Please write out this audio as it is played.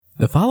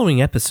The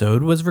following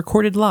episode was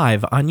recorded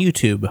live on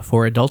YouTube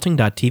for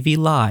Adulting.tv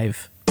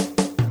Live.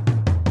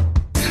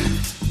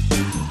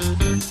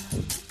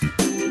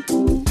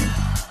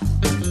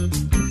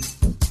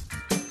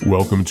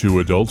 Welcome to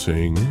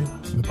Adulting,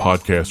 the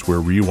podcast where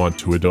we want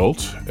to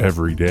adult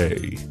every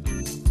day.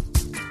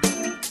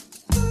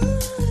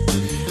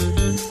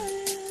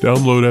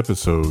 Download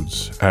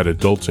episodes at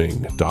adulting.tv.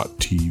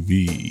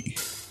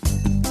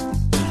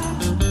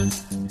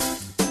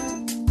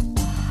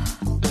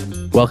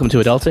 Welcome to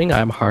Adulting.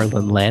 I'm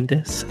Harlan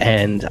Landis,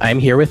 and I'm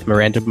here with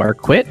Miranda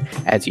Marquit,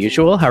 as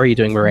usual. How are you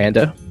doing,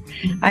 Miranda?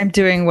 I'm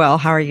doing well.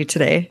 How are you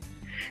today?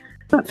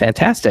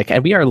 Fantastic.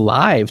 And we are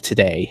live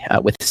today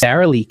with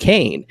Sarah Lee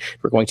Kane.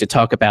 We're going to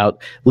talk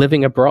about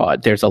living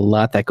abroad. There's a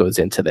lot that goes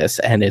into this,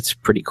 and it's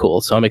pretty cool.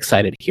 So I'm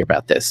excited to hear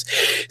about this.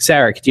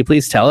 Sarah, could you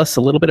please tell us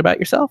a little bit about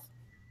yourself?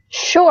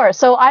 Sure.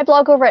 So I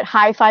blog over at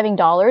High Fiving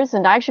Dollars,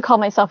 and I actually call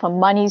myself a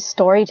money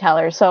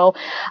storyteller. So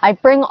I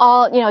bring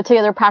all,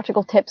 together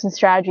practical tips and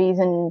strategies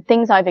and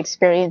things I've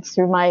experienced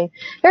through my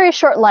very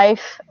short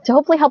life to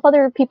hopefully help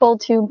other people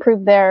to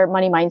improve their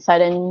money mindset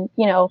and,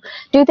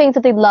 do things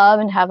that they love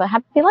and have a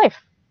happy life.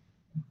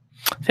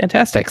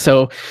 Fantastic.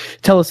 So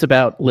tell us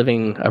about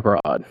living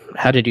abroad.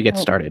 How did you get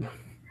started?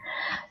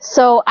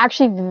 So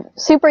actually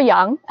super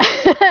young.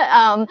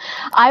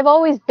 I've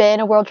always been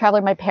a world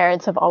traveler. My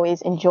parents have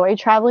always enjoyed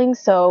traveling.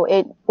 So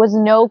it was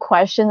no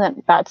question that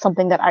that's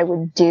something that I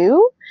would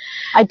do.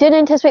 I didn't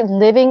anticipate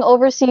living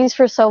overseas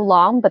for so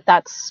long, but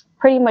that's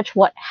pretty much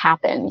what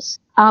happens.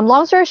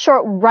 Long story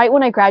short, right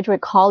when I graduated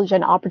college, I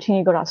had an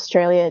opportunity to go to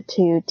Australia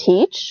to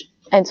teach.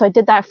 And so I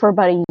did that for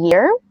about a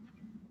year.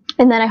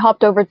 And then I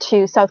hopped over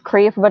to South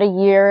Korea for about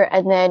a year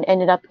and then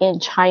ended up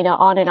in China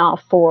on and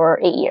off for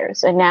 8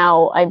 years. And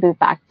now I moved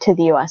back to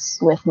the US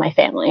with my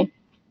family.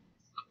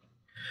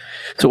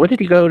 So what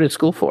did you go to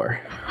school for?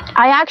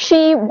 I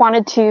actually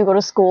wanted to go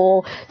to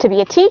school to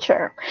be a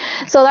teacher.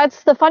 So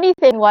that's the funny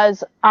thing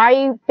was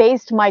I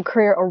based my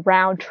career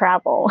around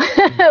travel.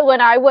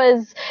 When I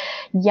was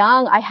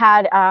young, I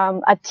had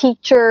a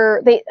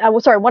teacher.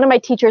 One of my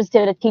teachers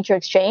did a teacher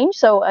exchange.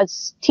 So a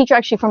teacher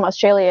actually from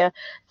Australia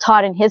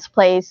taught in his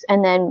place,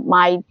 and then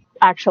my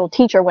actual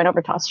teacher went over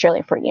to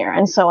Australia for a year.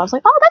 And so I was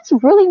like, oh, that's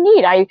really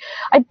neat. I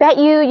bet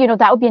you,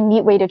 that would be a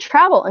neat way to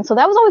travel. And so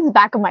that was always in the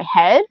back of my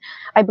head.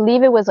 I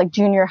believe it was like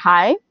junior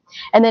high.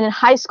 And then in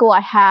high school,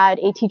 I had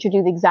a teacher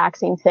do the exact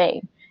same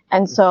thing.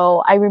 And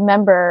so I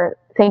remember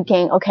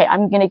thinking, okay,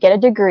 I'm going to get a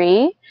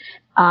degree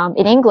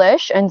in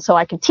English. And so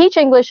I can teach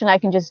English and I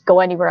can just go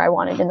anywhere I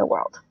wanted in the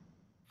world.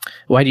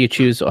 Why do you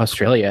choose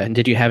Australia? And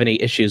did you have any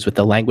issues with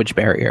the language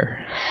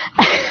barrier?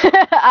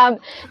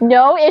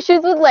 No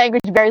issues with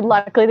language. Very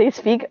luckily, they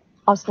speak,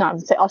 not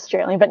say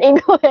Australian, but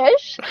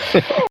English.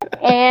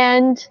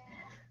 And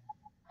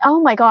oh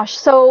my gosh.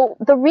 So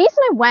the reason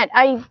I went,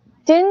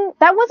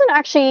 that wasn't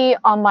actually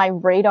on my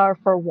radar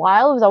for a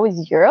while. It was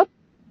always Europe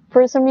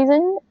for some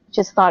reason.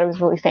 Just thought it was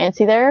really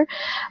fancy there.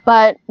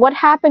 But what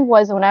happened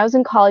was when I was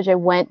in college, I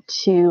went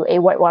to a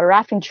whitewater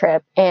rafting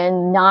trip,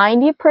 and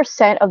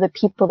 90% of the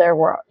people there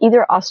were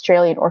either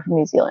Australian or from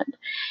New Zealand.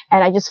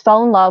 And I just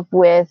fell in love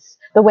with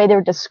the way they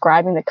were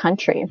describing the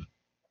country.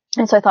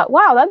 And so I thought,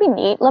 wow, that'd be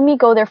neat. Let me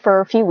go there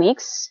for a few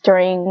weeks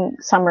during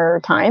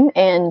summertime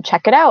and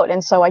check it out.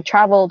 And so I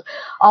traveled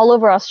all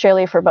over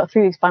Australia for about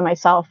 3 weeks by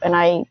myself, and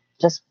I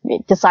just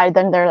decided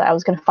then there that I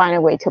was going to find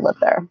a way to live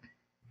there.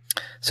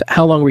 So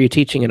how long were you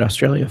teaching in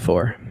Australia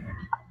for?